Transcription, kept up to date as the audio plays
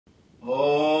Oh.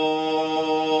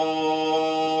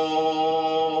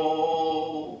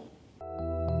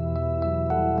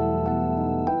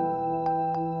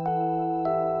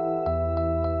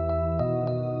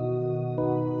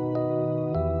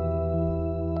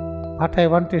 What I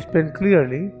want to explain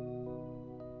clearly,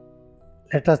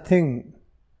 let us think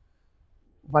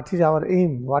what is our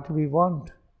aim, what we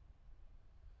want.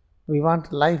 We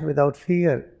want life without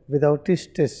fear, without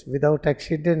stress, without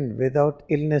accident, without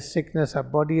illness, sickness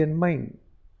of body and mind.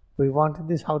 We want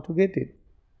this, how to get it?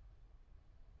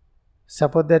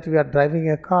 Suppose that we are driving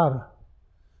a car,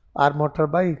 or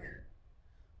motorbike,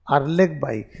 or leg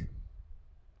bike,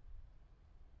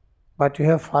 but you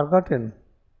have forgotten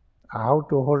how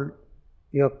to hold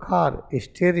your car,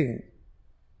 steering,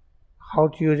 how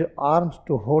to use your arms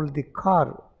to hold the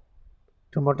car,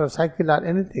 to motorcycle or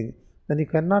anything, then you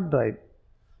cannot drive.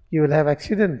 You will have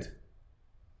accident.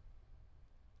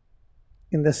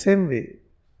 In the same way,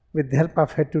 with the help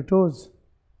of head to toes,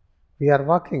 we are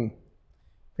walking.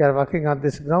 We are walking on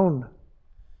this ground,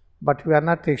 but we are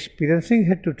not experiencing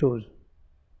head to toes.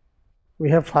 We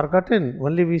have forgotten,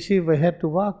 only we see we have to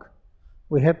walk,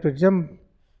 we have to jump.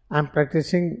 I am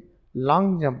practicing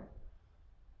long jump,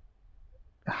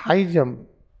 high jump.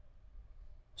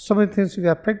 So many things we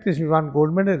are practicing. We want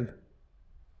gold medal.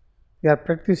 We are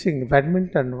practicing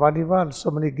badminton, volleyball,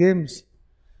 so many games.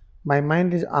 My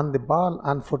mind is on the ball,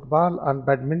 on football, on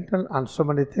badminton, on so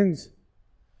many things.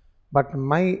 But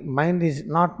my mind is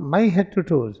not my head to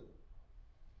toes.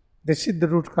 This is the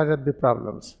root cause of the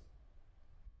problems.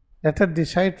 Let us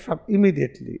decide from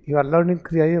immediately. You are learning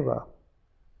Kriyayoga.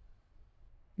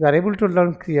 You are able to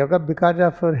learn Kriyayoga because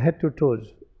of your head to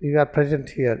toes. You are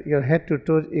present here. Your head to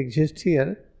toes exist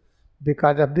here.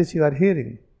 Because of this you are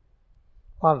hearing.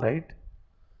 Alright.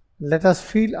 Let us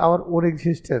feel our own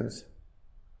existence.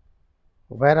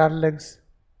 Where are legs?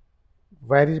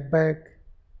 Where is back?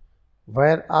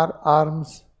 Where are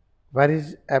arms? Where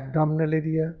is abdominal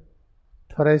area?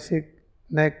 Thoracic,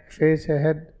 neck, face,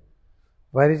 head.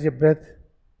 Where is your breath?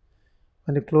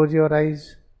 When you close your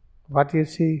eyes, what you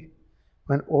see?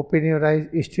 When open your eyes,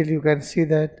 still you can see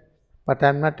that, but I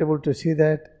am not able to see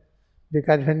that,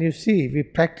 because when you see, we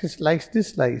practice likes,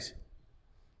 dislikes.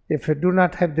 If you do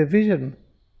not have the vision,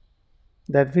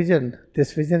 that vision,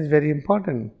 this vision is very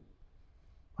important.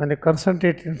 When you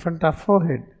concentrate in front of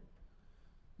forehead,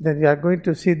 then you are going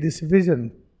to see this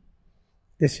vision.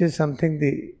 This is something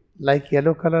like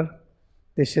yellow color,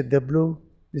 this is the blue,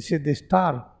 this is the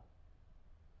star.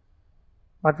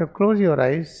 But when you close your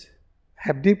eyes,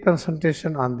 have deep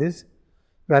concentration on this,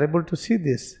 you are able to see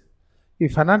this.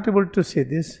 If you are not able to see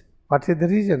this, what is the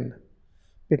reason?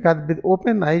 Because with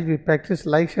open eyes we practice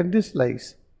likes and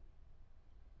dislikes.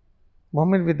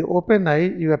 Moment with the open eye,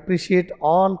 you appreciate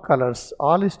all colors,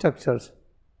 all structures,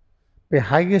 pay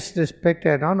highest respect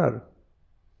and honor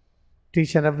to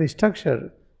each and every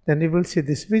structure. Then you will see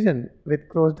this vision with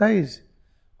closed eyes.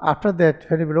 After that,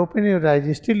 when you will open your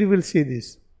eyes, still you will see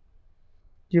this.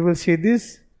 You will see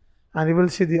this, and you will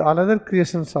see the all other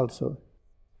creations also.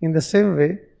 In the same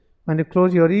way, when you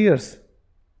close your ears,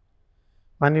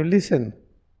 when you listen,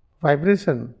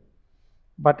 vibration.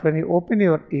 But when you open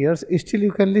your ears, still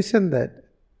you can listen that.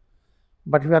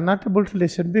 But we are not able to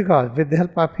listen because with the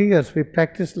help of ears, we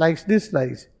practice likes,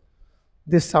 dislikes.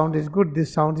 This sound is good,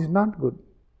 this sound is not good.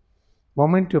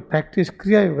 Moment you practice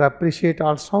Kriya Yoga, appreciate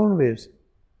all sound waves.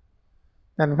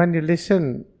 And when you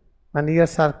listen, when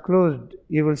ears are closed,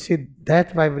 you will see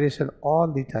that vibration all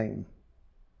the time.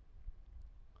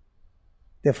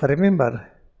 Therefore remember,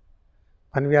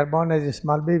 when we are born as a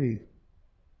small baby,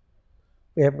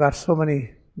 we have got so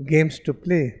many games to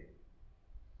play.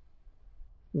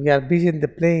 We are busy in the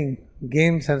playing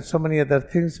games and so many other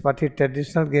things, what is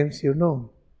traditional games you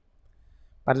know.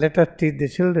 But let us teach the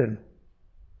children.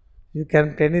 You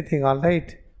can play anything, all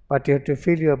right, but you have to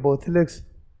feel your both legs.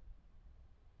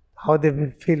 How they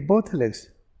will feel both legs?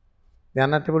 They are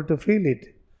not able to feel it.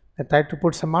 They try to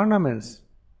put some ornaments.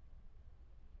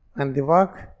 And they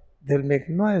walk, they will make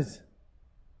noise.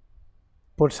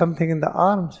 Put something in the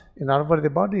arms, in all over the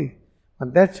body.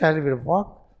 When that child will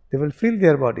walk, they will feel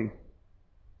their body.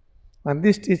 And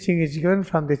this teaching is given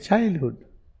from the childhood.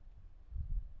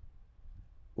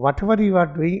 Whatever you are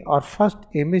doing, our first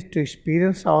aim is to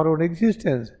experience our own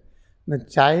existence. The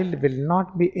child will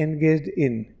not be engaged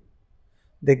in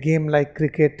the game like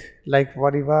cricket, like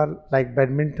volleyball, like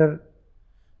badminton,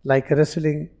 like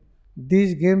wrestling.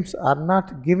 These games are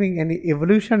not giving any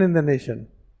evolution in the nation.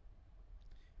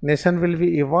 Nation will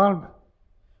be evolved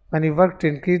when we work to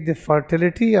increase the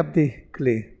fertility of the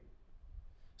clay,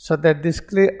 so that this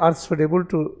clay earth should be able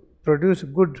to produce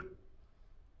good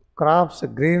crops,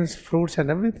 grains, fruits and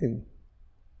everything.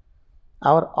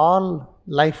 Our all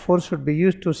life force should be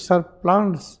used to serve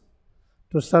plants,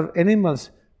 to serve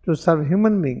animals, to serve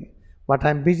human beings. But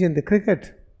I'm busy in the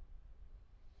cricket.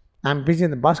 I'm busy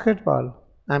in the basketball.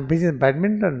 I'm busy in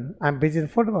badminton. I'm busy in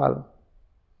football.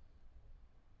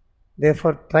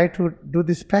 Therefore, try to do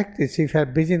this practice. If you are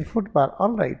busy in football,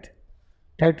 all right.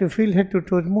 Try to feel head to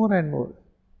toes more and more.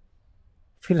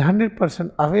 Feel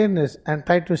 100% awareness and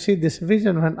try to see this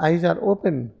vision when eyes are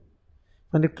open.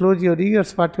 When you close your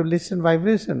ears, what you listen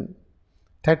vibration.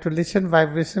 Try to listen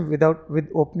vibration with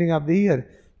opening of the ear.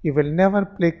 You will never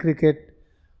play cricket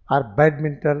or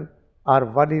badminton or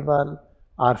volleyball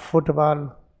or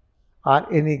football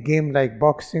or any game like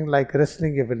boxing, like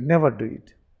wrestling. You will never do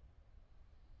it.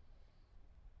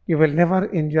 You will never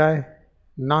enjoy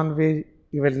non-veg.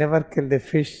 You will never kill the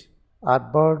fish or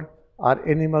bird or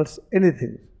animals,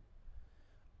 anything.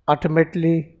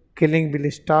 Ultimately, killing will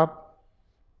stop,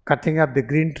 cutting up the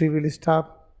green tree will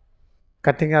stop,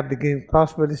 cutting up the green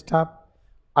cross will stop.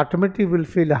 Ultimately, you will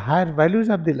feel higher values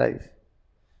of the life,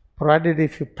 provided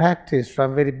if you practice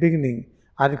from very beginning,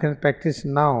 or you can practice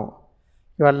now.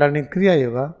 You are learning Kriya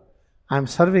Yoga. I am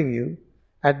serving you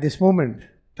at this moment.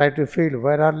 Try to feel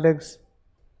where are legs,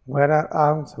 where are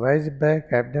arms, where is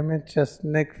back, abdomen, chest,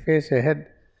 neck, face, head.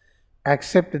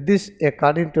 Accept this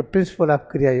according to principle of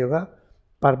Kriya Yoga.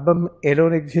 Parabram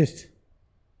alone exists.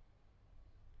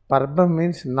 Parabram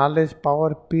means knowledge,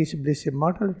 power, peace, bliss,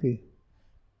 immortality.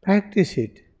 Practice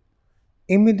it.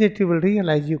 Immediately you will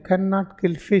realize you cannot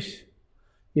kill fish.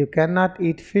 You cannot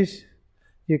eat fish.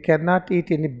 You cannot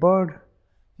eat any bird.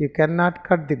 You cannot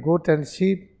cut the goat and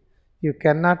sheep. You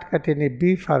cannot cut any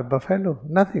beef or buffalo.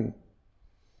 Nothing.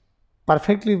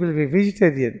 Perfectly will be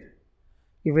vegetarian.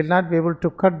 You will not be able to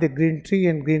cut the green tree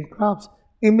and green crops.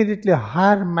 Immediately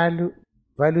higher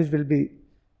values will be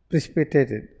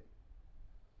precipitated.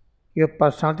 Your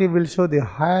personality will show the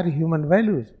higher human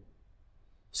values.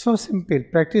 So simple.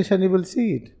 Practice and you will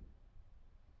see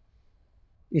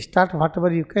it. Start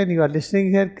whatever you can. You are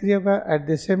listening here, Kriya Yoga. At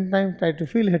the same time, try to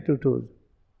feel head to toes.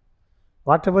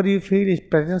 Whatever you feel is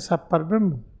presence of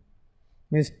Parabram.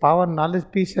 Means power, knowledge,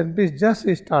 peace and bliss. Just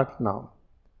start now.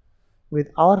 With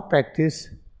our practice,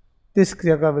 this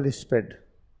Kriya Yoga will spread.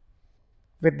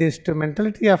 With the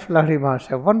instrumentality of Lahari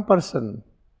Mahasaya, one person,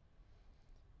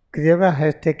 Kriya Yoga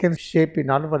has taken shape in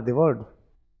all over the world.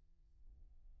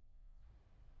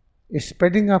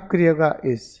 Spreading of Kriya Yoga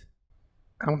is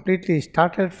completely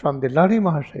started from the Lahari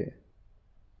Mahasaya.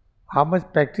 How much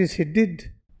practice he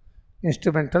did.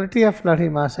 Instrumentality of Lahari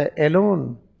Mahasaya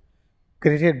alone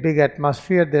created big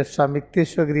atmosphere that Swami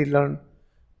Yukteswar learned,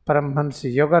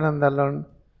 Paramahansa Yogananda learned,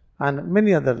 and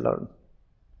many others learned.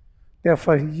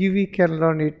 Therefore, we can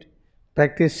learn it,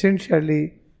 practice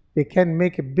sincerely, we can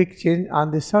make a big change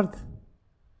on this earth.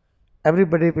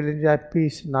 Everybody will enjoy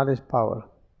peace, knowledge, power.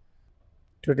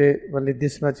 Today, only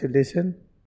this much you listen.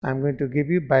 I am going to give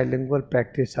you bilingual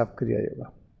practice of Kriya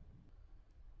Yoga.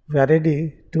 We are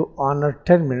ready to honor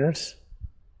 10 minutes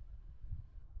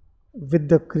with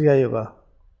the Kriya Yoga.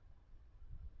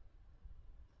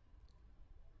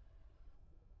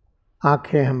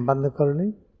 आंखें हम बंद कर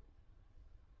लें.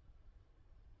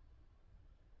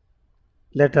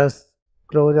 Let us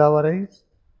close our eyes.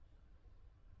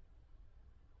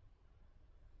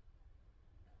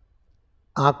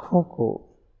 आँखों को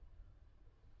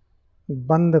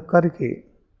बंद करके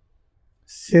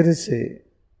सिर से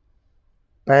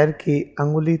पैर की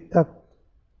अंगुली तक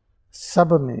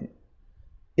सब में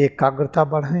एकाग्रता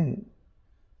बढ़ाएं.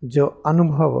 जो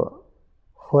अनुभव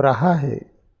हो रहा है,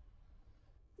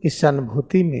 इस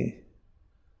अनुभूति में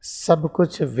सब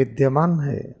कुछ विद्यमान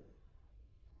है.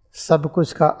 सब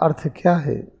कुछ का अर्थ क्या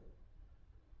है?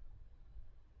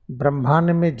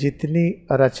 ब्रह्मांड में जितनी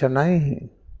रचनाएं हैं,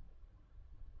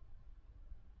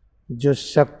 जो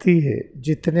शक्ति है,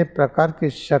 जितने प्रकार की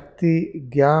शक्ति,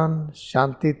 ज्ञान,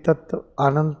 शांति तत्व,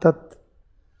 आनंद तत्व,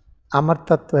 अमर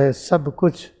तत्व है, सब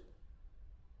कुछ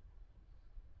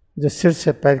जो सिर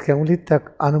से पैर की उंगली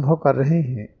तक अनुभव कर रहे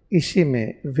हैं, इसी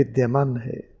में विद्यमान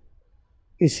है.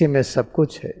 इसी में सब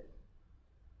कुछ है.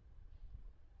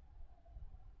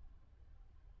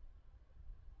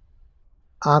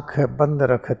 आंख बंद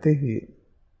रखते हुए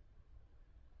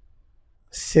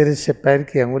सिर से पैर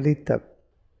की अंगुली तक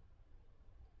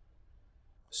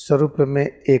स्वरूप में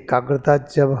एकाग्रता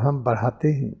जब हम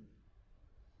बढ़ाते हैं,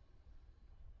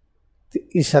 तो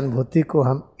इस अनुभूति को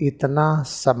हम इतना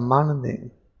सम्मान दें,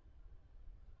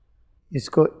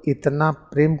 इसको इतना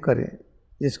प्रेम करें,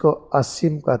 जिसको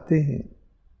असीम कहते हैं,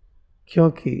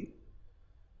 क्योंकि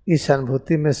इस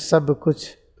अनुभूति में सब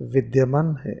कुछ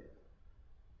विद्यमान है.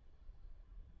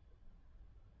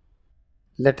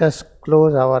 Let us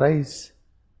close our eyes.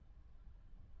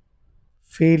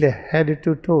 Feel head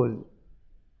to toes.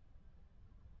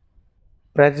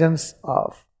 Presence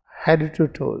of head to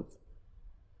toes.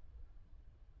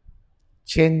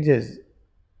 Changes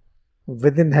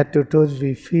within head to toes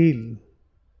we feel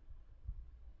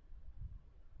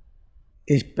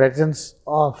is presence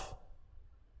of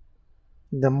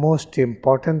the most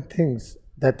important things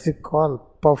that we call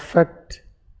perfect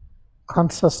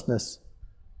consciousness,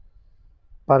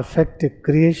 perfect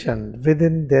creation.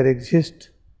 Within there exists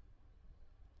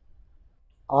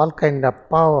all kind of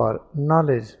power,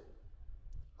 knowledge,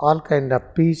 all kind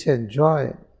of peace and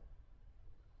joy.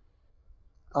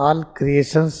 All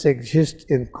creations exist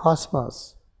in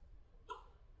cosmos.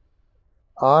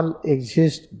 All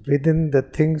exist within the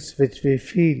things which we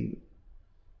feel,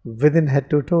 within head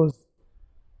to toes.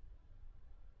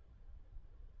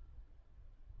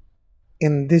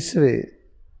 In this way,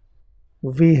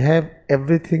 we have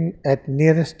everything at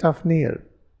nearest of near,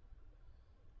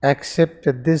 accept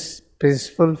this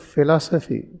principal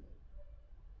philosophy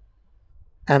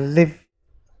and live,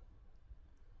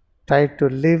 try to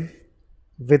live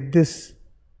with this,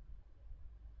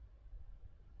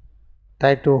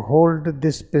 try to hold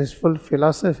this principal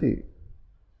philosophy.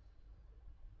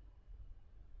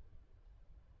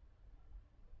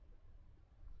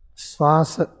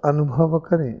 श्वास अनुभव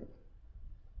करें।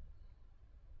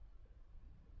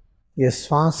 ये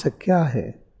श्वास क्या है?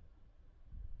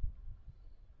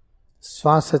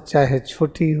 श्वास चाहे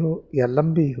छोटी हो या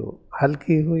लंबी हो,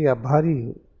 हल्की हो या भारी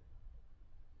हो,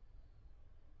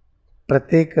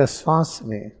 प्रत्येक श्वास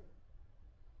में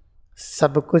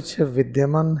सब कुछ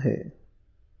विद्यमान है।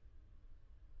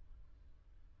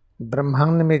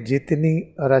 ब्रह्मांड में जितनी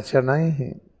रचनाएं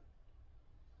हैं,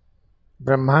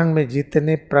 ब्रह्मांड में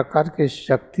जितने प्रकार की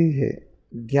शक्ति है,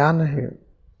 ज्ञान है,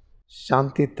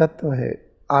 शांति तत्व है,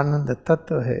 आनंद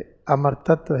तत्व है, अमर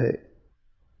तत्व है,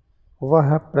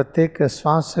 वह प्रत्येक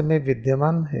श्वास में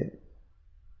विद्यमान है।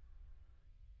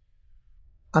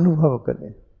 अनुभव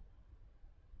करें।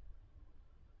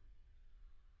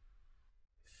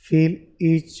 Feel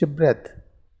each breath.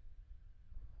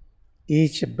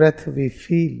 Each breath we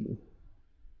feel.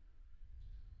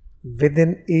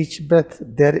 Within each breath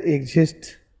there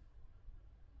exist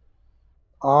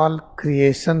all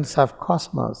creations of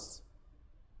cosmos.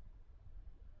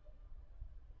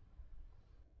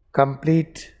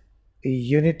 Complete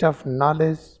unit of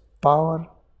knowledge, power,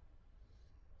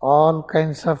 all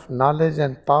kinds of knowledge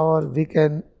and power we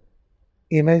can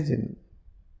imagine.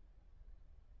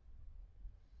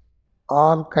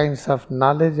 All kinds of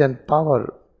knowledge and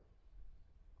power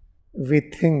we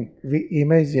think, we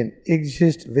imagine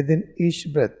exist within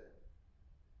each breath.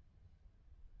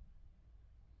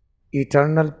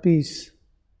 Eternal peace,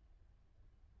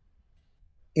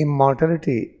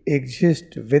 immortality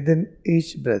exist within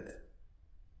each breath.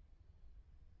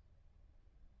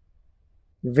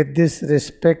 With this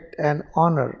respect and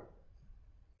honor,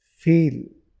 feel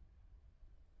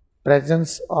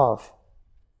presence of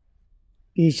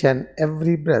each and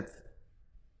every breath.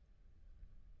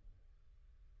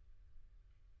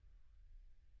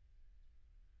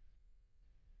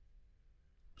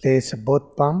 Place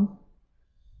both palms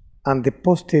on the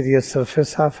posterior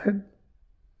surface of head.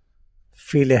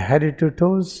 Feel head to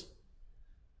toes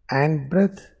and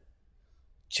breath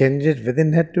changes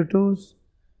within head to toes,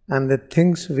 and the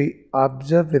things we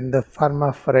observe in the form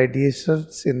of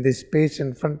radiations in the space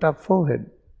in front of forehead.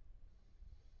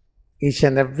 Each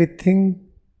and everything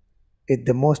is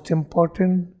the most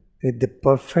important, is the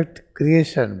perfect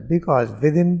creation, because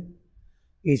within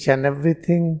each and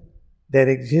everything there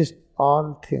exist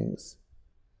all things.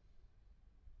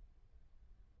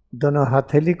 दोनों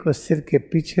हथेली को सिर के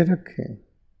पीछे रखें।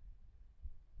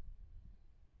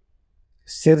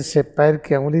 सिर से पैर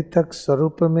की अंगुली तक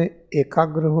स्वरूप में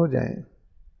एकाग्र हो जाएं।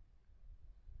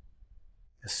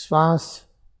 श्वास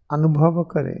अनुभव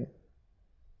करें।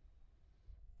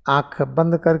 आंख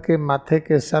बंद करके माथे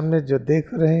के सामने जो देख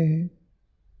रहे हैं,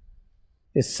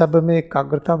 इस सब में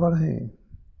एकाग्रता बढ़ाएं।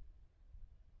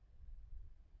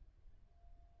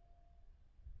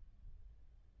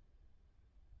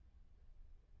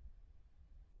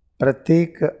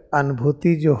 प्रत्येक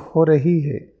अनुभूति जो हो रही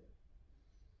है,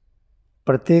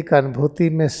 प्रत्येक अनुभूति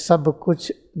में सब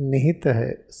कुछ निहित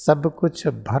है, सब कुछ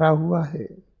भरा हुआ है।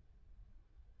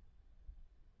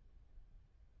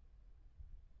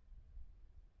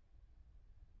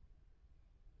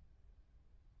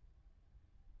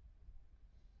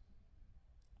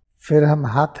 फिर हम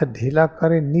हाथ ढीला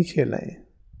करें, नीचे लाएं।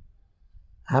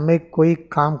 हमें कोई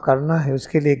काम करना है,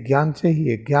 उसके लिए ज्ञान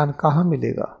चाहिए। ज्ञान कहाँ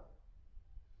मिलेगा?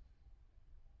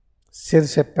 सिर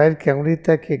से पैर की अंगुली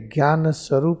तक ये ज्ञान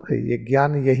स्वरूप है, ये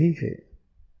ज्ञान यही है।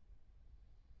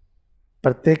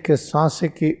 प्रत्येक के श्वास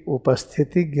की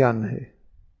उपस्थिति ज्ञान है।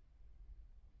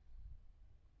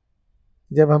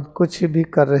 जब हम कुछ भी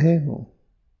कर रहे हों,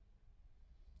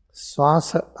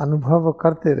 श्वास अनुभव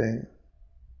करते रहें,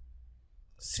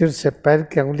 सिर से पैर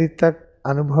की अंगुली तक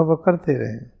अनुभव करते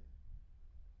रहें।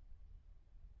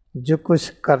 जो कुछ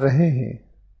कर रहे हैं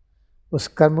उस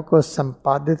कर्म को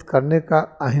संपादित करने का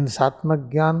अहिंसात्मक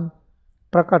ज्ञान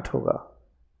प्रकट होगा।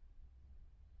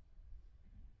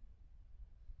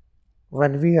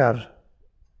 When we are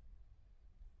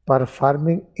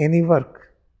performing any work,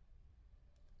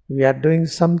 we are doing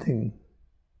something.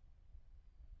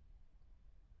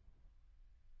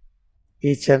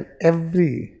 Each and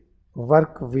every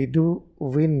work we do,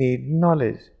 we need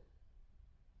knowledge.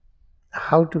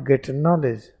 How to get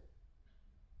knowledge?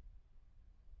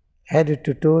 Head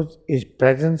to toes is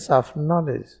presence of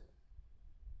knowledge.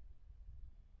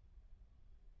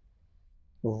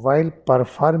 While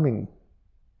performing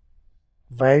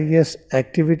various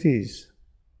activities,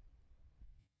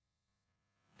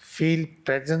 feel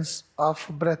presence of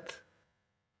breath.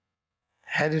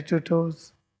 Head to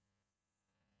toes,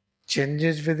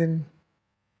 changes within.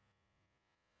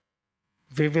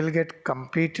 We will get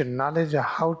complete knowledge of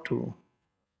how to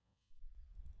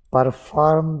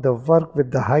perform the work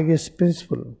with the highest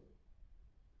principle.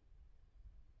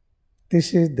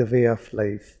 This is the way of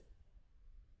life.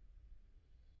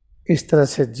 इस तरह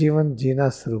से जीवन जीना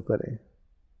शुरू करें।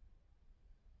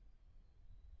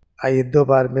 आइए 2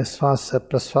 बार में श्वास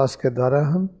प्रश्वास के द्वारा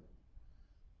हम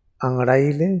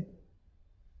अंगड़ाई लें।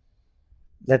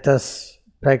 Let us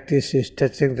practice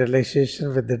stretching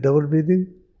relaxation with the double breathing.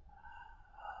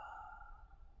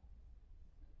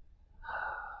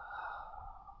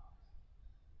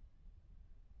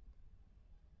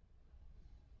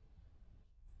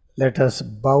 Let us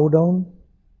bow down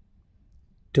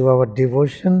to our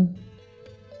devotion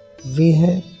we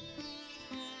have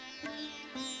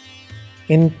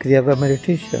in Kriyayoga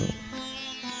meditation.